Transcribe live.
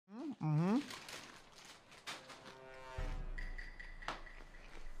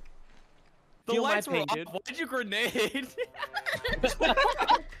The lights were off. Why'd you grenade? Lights were off.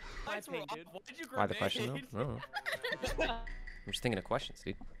 Why'd you grenade? Why the question though? No. I'm just thinking of questions,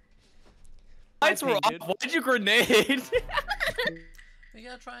 dude. Lights were off. Why'd you grenade? You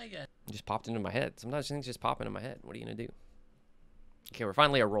gotta try again. It just popped into my head. Sometimes things just pop into my head. What are you gonna do? Okay, we're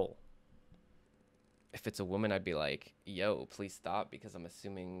finally a roll. If it's a woman, I'd be like, yo, please stop, because I'm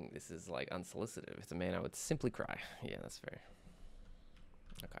assuming this is like unsolicited. If it's a man, I would simply cry. Yeah, that's fair.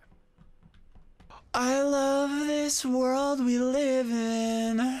 Okay. I love this world we live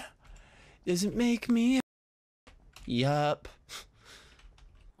in. Does it make me? Yup.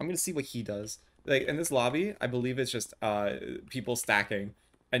 I'm gonna see what he does. Like in this lobby, I believe it's just people stacking,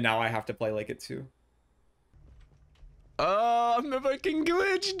 and now I have to play like it too. Oh, I'm a fucking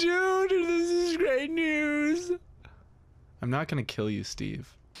glitch, dude. This is great news. I'm not gonna kill you,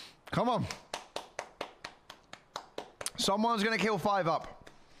 Steve. Come on. Someone's gonna kill 5 up.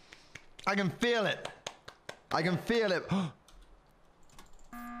 I can feel it. I can feel it.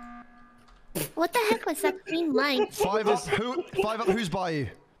 What the heck was that green light? 5 up. 5 up. Who's by you?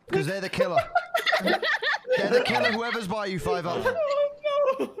 Because they're the killer. They're the killer. Whoever's by you, 5 up.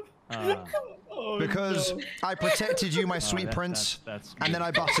 Because I protected you, my sweet prince, and then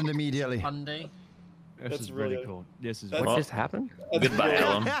I buttoned immediately. Fundy. This is really cool. This is what just happened? Goodbye,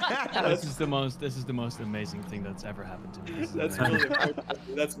 Ellum. This is the most amazing thing that's ever happened to me.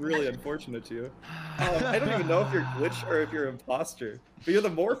 That's really unfortunate to you. I don't even know if you're glitch or if you're imposter. But you're the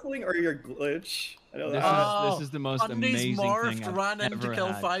morphling or you're glitch. I know that. This is the most amazing thing I've ran in to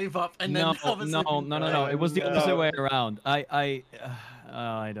kill 5 up, and then no. It was the opposite way around.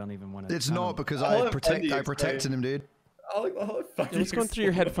 I don't even want to. It's not because I protected him, dude. What's going through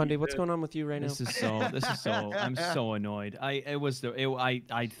your head, Fundy? What's going on with you right now? This is so. I'm so annoyed.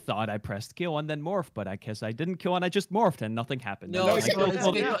 I thought I pressed kill and then morph, but I guess I didn't kill and I just morphed and nothing happened. No, you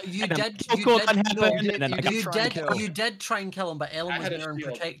did try and kill him, but Ellum was there and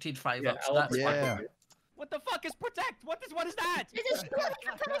protected 5 up. So that's fine. What the fuck is protect? What is that? There's a shield. You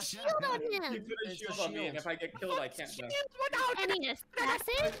can put a shield on him. You put a shield on me, and if I get killed, I can't know. And he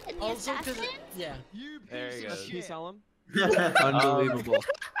assassin? And the assassin? Yeah. There you go. Can you sell him? Unbelievable.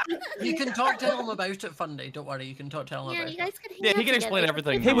 You can talk to Ellum about it, Fundy. Don't worry, you can talk to Ellum about it. You guys could Yeah, he can explain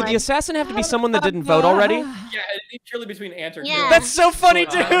everything. Hey, would the assassin have to be someone that didn't vote already? Yeah, it's purely between Ant or Yeah. That's so funny,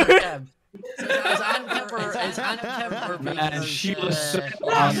 dude. Man, she was so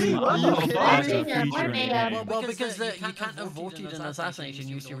Well, because you can't have voted in assassination.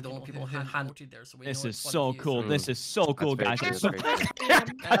 You were the only people who hadn't voted there. So this is so cool. This is so cool, guys. Very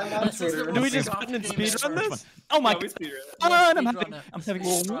Do we just button and speedrun this? Oh my god! I'm having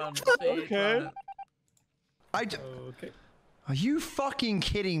okay. Okay. Are you fucking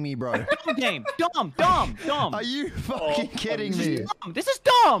kidding me, bro? Game. Dumb. Are you fucking kidding me? This is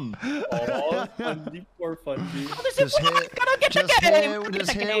dumb. Oh, Fundy, poor Fundy. Just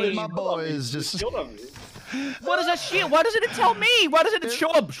here with my boys. Just. What is a shield? Why doesn't it tell me? Why doesn't it show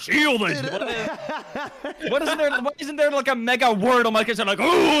up shielded? What isn't there? Why isn't there like a mega word on my case? Like,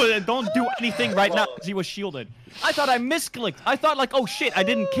 oh, don't do anything right now because he was shielded. I thought I misclicked. I thought like, oh shit, I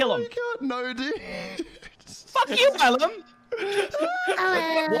didn't kill him. No, dude. Fuck you, Ellum.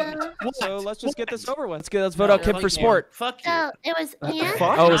 So let's just get this over with. Let's vote out Kib for sport. Fuck you. So it was Ant.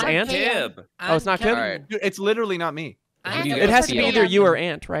 Oh, it was Ant? Kib. Oh, it's not Kib? Alright. It's literally not me. It has to be either you or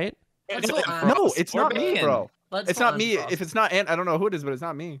Ant, right? No, it's not me, bro. It's not me. Frost. If it's not Ant, I don't know who it is, but it's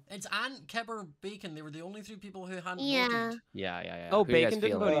not me. It's Ant, Kib, or Baycon. They were the only 3 people who hadn't Yeah. voted. Yeah. Oh, Who you guys Bacon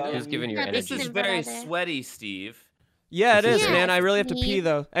didn't feeling? vote either. Who's giving your Yeah, energy? this This is is very brother. sweaty, Steve. Yeah, it is, Yeah, man. I really have to Steve. pee,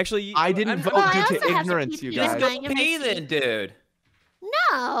 though. Actually, I didn't vote I due also to have to ignorance, pee you too. guys. Just Go pee then, dude.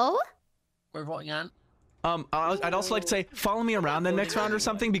 No. We're voting Ant. I'd also like to say, follow me around the next round or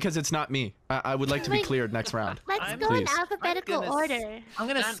something because it's not me. I would like to be Wait. cleared next round. Let's go in Please. alphabetical order. I'm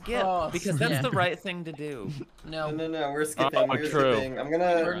gonna Ant skip Frost. because that's Yeah. the right thing to do. No, We're skipping. We're true. skipping. I'm we're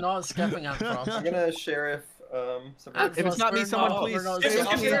gonna not skipping Ant Frost. sheriff. Ant If it's not me, Frost, someone we're please. not Skip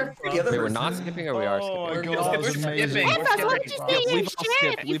skipping sheriff. Ant Frost. Wait, we're not skipping or we are skipping? We're God, not that was skipping. amazing. Ant Frost, what did you say? You're We've all sheriff,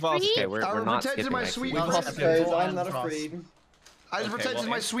 skipped. you We've all freak. Okay, we're I not protected skipping. my actually. sweet We've all prince. skipped. Guys, Vote I'm Ant not Frost. afraid. I just protected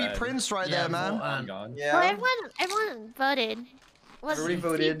my sweet prince right there, man. Vote gone. Ant. Yeah. Well, everyone voted. Well, Everybody Steve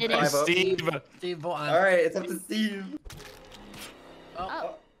voted. did it. 5 up. Steve, vote Ant. All right, it's up to Steve.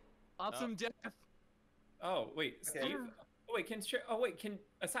 Oh. Awesome death. Oh wait, Okay. Steve. Oh wait, can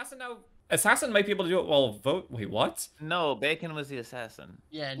assassin now? Assassin might be able to do it while vote. Wait, what? No, Bacon was the assassin.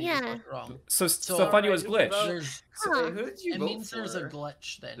 Yeah, and you Yeah. just got it wrong. So Fundy was glitch. There's, Huh. Who did you it vote means there's a for?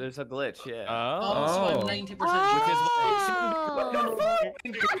 glitch then. There's a glitch, yeah. Oh, so I'm Oh. 90%. Oh.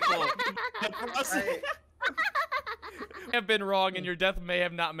 I- have been wrong and your death may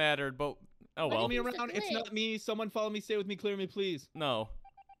have not mattered, but Oh well. Follow me around. It's not me. Someone follow me. Stay with me. Clear me, please. No.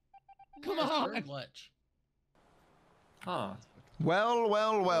 Come That's on. a glitch. Huh. Well,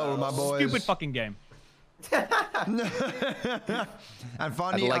 my boys. Stupid fucking game. And I'd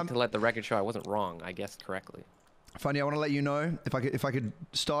Fundy, like to let the record show I wasn't wrong. I guessed correctly. Fundy, I want to let you know if I could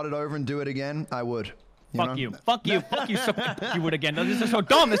start it over and do it again, I would. Fuck you. Fuck you. Fuck you. So you would again. This is so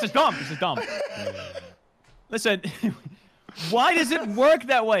dumb. This is dumb. This is dumb. Listen. Why does it work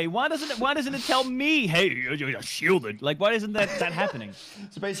that way? Why doesn't it tell me, hey, you're shielded? Like, why isn't that happening?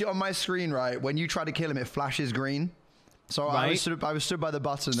 So basically, on my screen, right, when you try to kill him, it flashes green. So I was stood by the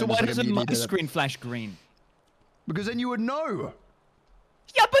button. So why doesn't my screen flash green? Because then you would know.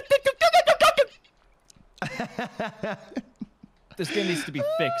 Yeah, but this game needs to be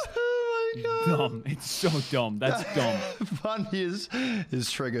fixed. Oh my god. Dumb. It's so dumb. That's dumb. Fundy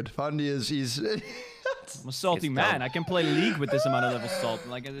is triggered. Fundy he's. I'm a salty man. I can play League with this amount of level salt.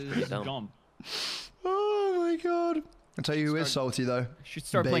 Like, it's dumb. Oh my god. I'll tell you who is salty though. Should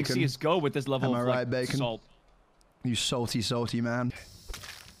start playing CS:GO with this level of like, Bacon? salt. You salty man.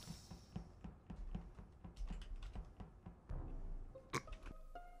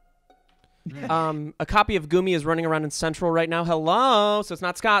 A copy of Gumi is running around in Central right now. Hello. So it's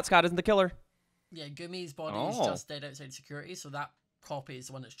not Scott. Scott isn't the killer. Yeah, Gumi's body is just dead outside security, so that copy is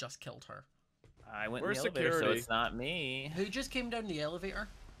the one that's just killed her. I went in the elevator, so it's not me. Who just came down the elevator?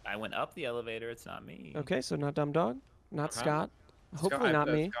 I went up the elevator. It's not me. Okay, so not Dumbdog, not Scott. Hopefully not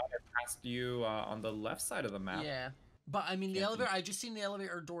me. Scott, I passed you on the left side of the map. Yeah, but I mean the elevator. I just seen the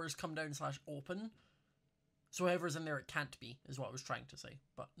elevator doors come down / open. So whoever's in there, it can't be, is what I was trying to say.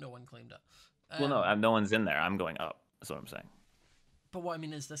 But no one claimed it. Well, no, no one's in there. I'm going up. That's what I'm saying. But what I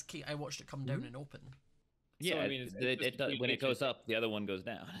mean is this key. I watched it come down and open. Yeah, So, I mean, when it goes up, the other one goes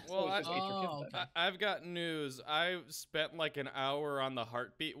down. Well, okay. I've got news. I spent like an hour on the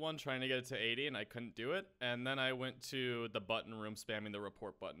heartbeat one trying to get it to 80, and I couldn't do it. And then I went to the button room spamming the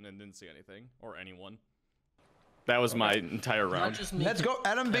report button and didn't see anything or anyone. That was my entire round. Let's go,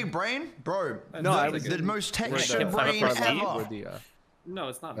 Adam Big Brain, bro. No, I was the most textured Where brain ever. No,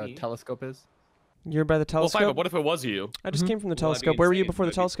 it's not me. Telescope is. You're by the telescope. Well, what if it was you? I just came from the telescope. Where were you before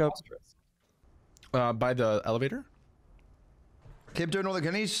the telescope? By the elevator. Keep doing all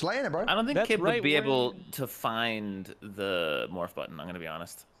the he's slaying it, bro. I don't think Kip would be able to find the morph button. I'm gonna be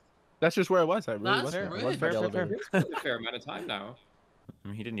honest. That's just where I was. I really That's was there. rude. I was by the elevator. It's a fair amount of time now. I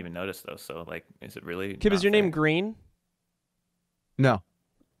mean, he didn't even notice though. So like, is it really? Kip, is not your name fair? Green? No.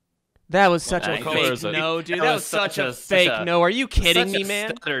 That was such a color fake is it? no, dude. That That was was such a such fake a- no. Are you kidding Such me, a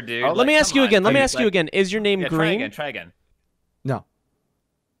man? stutter, dude. Let Like, me ask come you on. again. Let me ask you Like- again. Is your name Yeah, Green? Try again. No.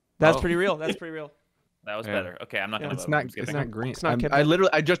 That's pretty real. That's pretty real. That was Yeah. better. Okay, I'm not gonna. It's vote. not. I'm It's skipping. not green. It's not Kip. I literally.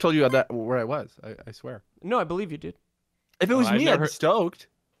 I just told you that where I was. I swear. No, I believe you, dude. If it was I've me, never I'd be stoked.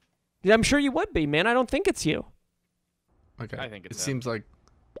 Yeah, I'm sure you would be, man. I don't think it's you. Okay. I think it's it him.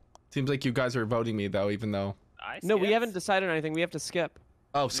 seems like you guys are voting me though, even though. No, we skipped. haven't decided on anything. We have to skip.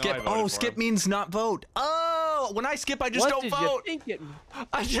 Oh, skip. I voted Oh, for skip him. means not vote. Oh, when I skip, I just what don't did vote. you think it?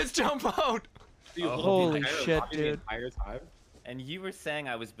 I just don't vote. You looked holy the entire shit, lobby dude. The entire time. And you were saying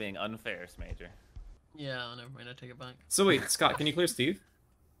I was being unfair, Smajor. Yeah, never mind. I take it back. So wait, Scott, can you clear Steve?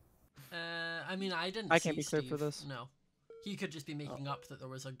 I mean, I didn't. I can't see be cleared for Steve. this. No, he could just be making up that there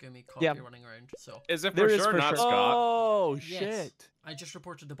was a Gumi copy Yeah. running around. So Is it There for is sure for not sure. Scott? Oh Yes. shit! I just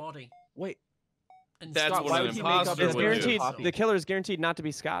reported the body. Wait. And That's Scott, what why an would he make up imposter It's that would there do. was a guaranteed. copy? The killer is guaranteed not to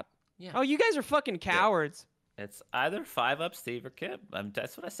be Scott. Yeah. Oh, you guys are fucking cowards. It's either 5-up Steve or Kip.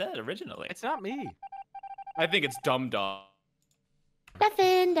 That's what I said originally. It's not me. I think it's Dumbdog.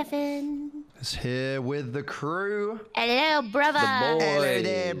 Duffin. It's here with the crew. Hello, brother. Hello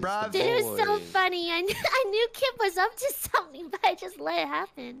there, bruv. Dude, it was so funny. I knew Kip was up to something, but I just let it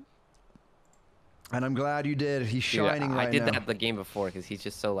happen. And I'm glad you did. He's Dude, shining right I did now. that the game before because he's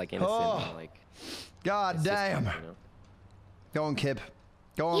just so like innocent. Oh. And, like, God it's just, damn. you know. Go on, Kip.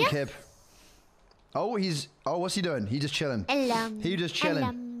 Go on, Yeah. Kip. Oh, what's he doing? He just chilling. He just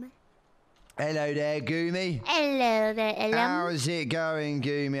chilling. Hello there, Gumi. Hello there, Ellum. How's it going,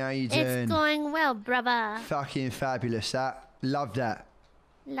 Gumi? How you doing? It's going well, brother. Fucking fabulous, that. Love that.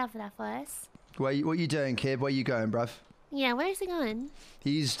 Love that for us. What you doing, kid? Where you going, bruv? Yeah, where's he going?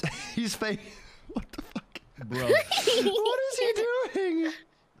 He's fake. What the fuck? Bro. What is he doing?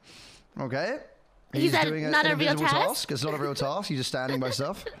 Okay. He's at doing not an a real invisible task? It's not a real task. He's just standing by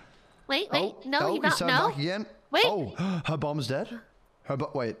himself. Wait, Oh, no, oh, he's he's not. turned No. back again. Wait. Oh, her bomb's dead.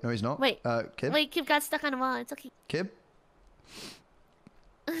 Wait, no, he's not. Wait. Kib? Wait, Kip got stuck on a wall. It's okay. Kib?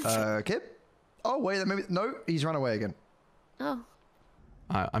 Kib? Oh, wait, maybe. No, he's run away again. Oh.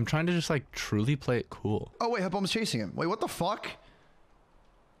 I'm trying to just like truly play it cool. Oh, wait, her bomb's chasing him. Wait, what the fuck?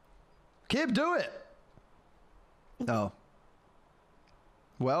 Kib, do it. Oh.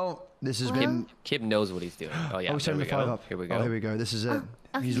 Well, this has been. Kib knows what he's doing. Oh yeah. Oh, he's turning the 5 up. Here we go. Oh, here we go. This is it.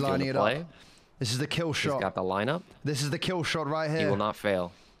 He's lining it up. This is the kill shot. He's got the lineup. This is the kill shot right here. He will not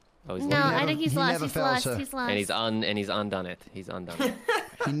fail. Oh, he's No, I think he's lost. He's lost. He's lost. And he's undone it. He's undone it.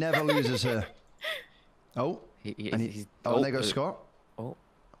 He never loses here. Oh. And there goes Scott. Oh.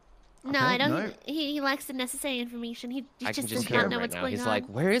 No, I don't. He lacks the necessary information. He just does not know what's going on. He's like,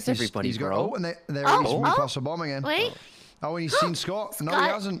 where is everybody, he's got, bro? Oh, and there he is. We pass a bomb again. Wait. Oh, and he's seen Scott. No, he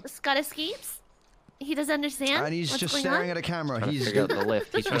hasn't. Scott escapes. He doesn't understand. And he's just staring at a camera. He's trying to figure out the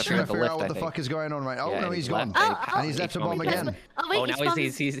lift. He's trying to figure out what the fuck is going on right now. Oh, yeah, no, he's gone. And he's left a bomb again. Oh, now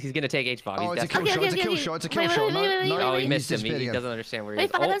he's gonna take Hbomb. Oh, it's a kill shot. It's a kill shot. It's a kill shot. No, he missed him. He doesn't understand where he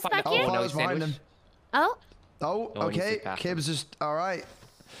is. Fido's back here. Fido's behind him. Oh. Oh, okay. Kib's just all right.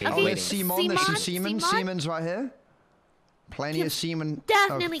 Oh, there's Seamon. There's some semen. Semen's right here. Plenty of semen.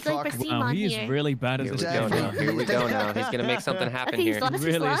 Definitely going for Seamon wow, here. He's really bad at this game. Here we go now. He's gonna make something happen here. He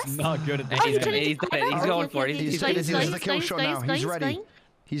really is not good at this. He's going for it. This is the kill shot now. He's ready.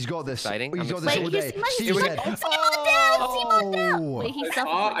 He's got this. Exciting. He's got this all day. Steve's dead. Wait, he's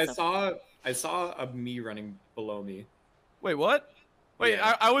I saw a me running below me. Wait, what? Wait,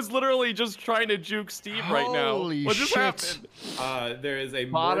 yeah. I was literally just trying to juke Steve right now. What just happened? There is a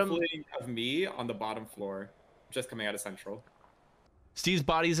morphling of me on the bottom floor, just coming out of Central. Steve's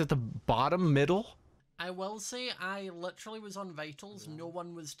body's at the bottom middle? I will say I literally was on vitals. No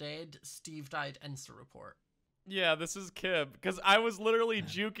one was dead. Steve died. Insta report. Yeah, this is Kib, because I was literally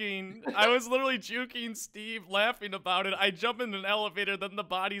juking Steve, laughing about it. I jump in an elevator, then the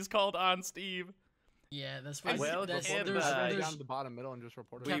body's called on Steve. Yeah, that's what there's down to the bottom middle and just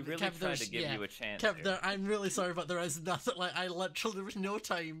reported. We really tried to give you a chance. I'm really sorry, but there is nothing. Like I literally, there was no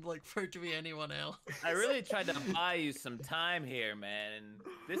time like for it to be anyone else. I really tried to buy you some time here, man. And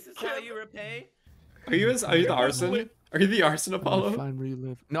this is how you repay. Are you the arson? Are you the arson, Apollo? Find where you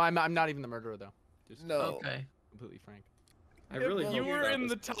live. No, I'm not even the murderer though. Just Okay. Completely frank. You were in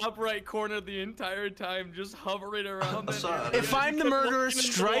the top right corner the entire time, just hovering around. If I'm the murderer,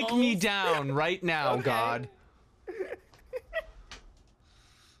 strike me down right now, God.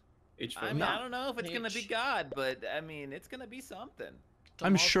 I mean, I don't know if it's gonna be God, but I mean, it's gonna be something.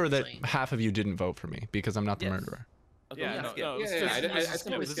 I'm sure that half of you didn't vote for me because I'm not the murderer. Okay, yeah, we skip.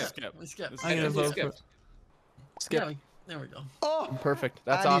 I'm gonna vote for Skip. There we go. Oh, perfect.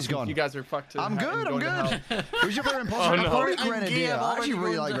 That's and awesome. He's gone. You guys are fucked. I'm good. Who's your favorite imposter? Oh, no. I like Grenadier. I actually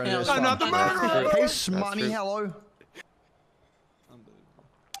really like Grenadier. I'm not the murderer. Hey, Smutty, hello.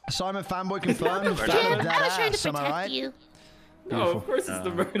 Simon fanboy confirmed. I was trying to protect you. No, of course it's the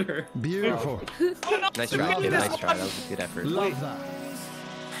murderer. Beautiful. Nice try, kid. Nice try. That was a good effort. Love that.